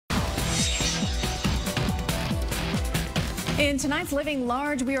In tonight's Living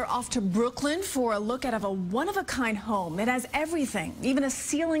Large, we are off to Brooklyn for a look at a one-of-a-kind home. It has everything, even a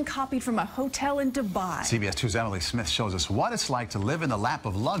ceiling copied from a hotel in Dubai. CBS 2's Emily Smith shows us what it's like to live in the lap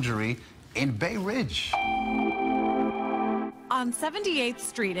of luxury in Bay Ridge. On 78th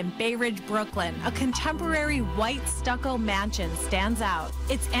Street in Bay Ridge, Brooklyn, a contemporary white stucco mansion stands out.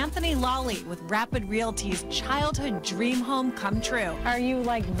 It's Anthony Lolli with Rapid Realty's childhood dream home come true. Are you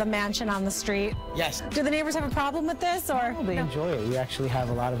like the mansion on the street? Yes. Do the neighbors have a problem with this, or? Well, they enjoy it. We actually have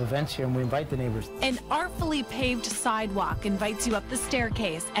a lot of events here, and we invite the neighbors. An artfully paved sidewalk invites you up the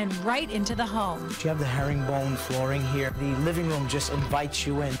staircase and right into the home. You have the herringbone flooring here. The living room just invites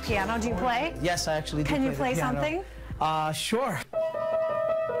you in. Piano, do you play? Yes, I actually do. Can you play the piano. something? Sure.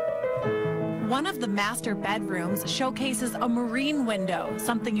 One of the master bedrooms showcases a marine window,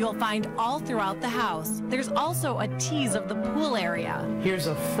 something you'll find all throughout the house. There's also a tease of the pool area. Here's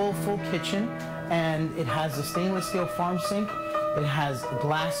a full kitchen, and it has a stainless steel farm sink. It has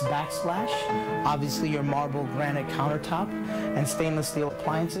glass backsplash, obviously your marble granite countertop, and stainless steel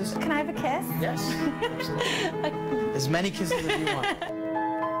appliances. Can I have a kiss? Yes, absolutely. As many kisses as you want.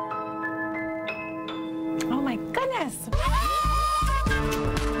 Oh my goodness.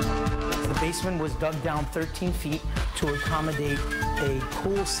 The basement was dug down 13 feet to accommodate a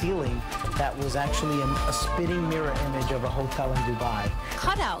cool ceiling that was actually a spitting mirror image of a hotel in Dubai.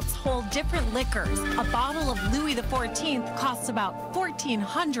 Cutouts hold different liquors. A bottle of Louis XIV costs about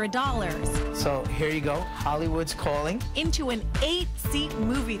 $1,400. So here you go, Hollywood's calling. Into an 8-seat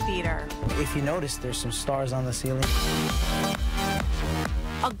movie theater. If you notice, there's some stars on the ceiling.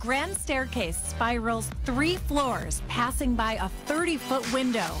 A grand staircase spirals 3 floors, passing by a 30-foot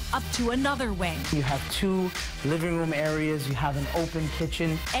window up to another wing. You have 2 living room areas, you have an open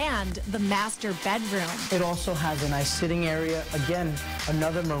kitchen. And the master bedroom. It also has a nice sitting area. Again,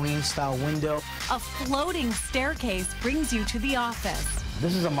 another marine-style window. A floating staircase brings you to the office.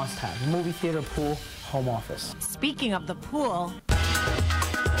 This is a must-have. Movie theater, pool, home office. Speaking of the pool,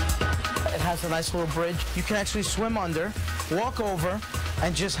 it has a nice little bridge. You can actually swim under, walk over,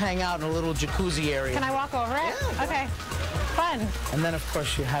 and just hang out in a little jacuzzi area. Can I walk over it? Yeah. Okay. Fun. And then, of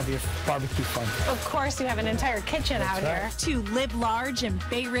course, you have your barbecue fun. Of course, you have an entire kitchen out here. to live large in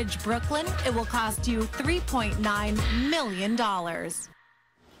Bay Ridge, Brooklyn, it will cost you $3.9 million.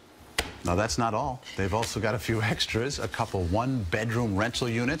 Now, that's not all. They've also got a few extras, a couple one-bedroom rental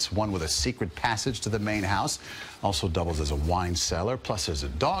units, one with a secret passage to the main house, also doubles as a wine cellar, plus there's a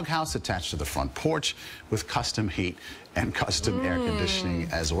doghouse attached to the front porch with custom heat and custom air conditioning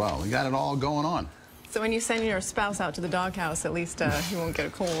as well. We got it all going on. So when you send your spouse out to the doghouse, at least you won't get a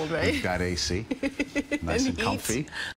cold, right? We've got AC, nice and comfy.